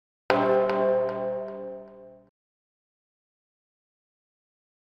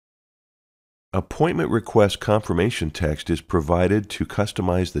Appointment request confirmation text is provided to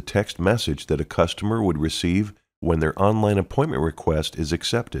customize the text message that a customer would receive when their online appointment request is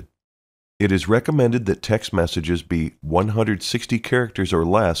accepted. It is recommended that text messages be 160 characters or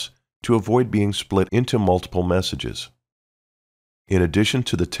less to avoid being split into multiple messages. In addition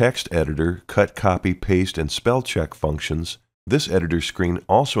to the text editor, cut, copy, paste, and spell check functions, this editor screen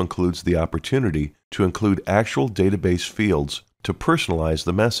also includes the opportunity to include actual database fields to personalize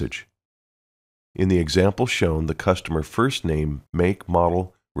the message. In the example shown, the customer first name, make,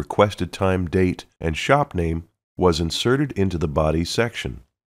 model, requested time, date, and shop name was inserted into the body section.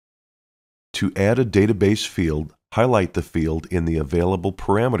 To add a database field, highlight the field in the available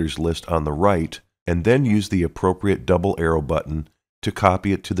parameters list on the right, and then use the appropriate double arrow button to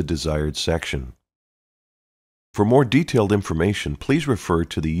copy it to the desired section. For more detailed information, please refer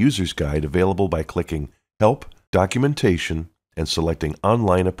to the User's Guide available by clicking Help, Documentation, and selecting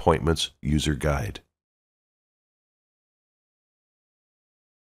Online Appointments User Guide.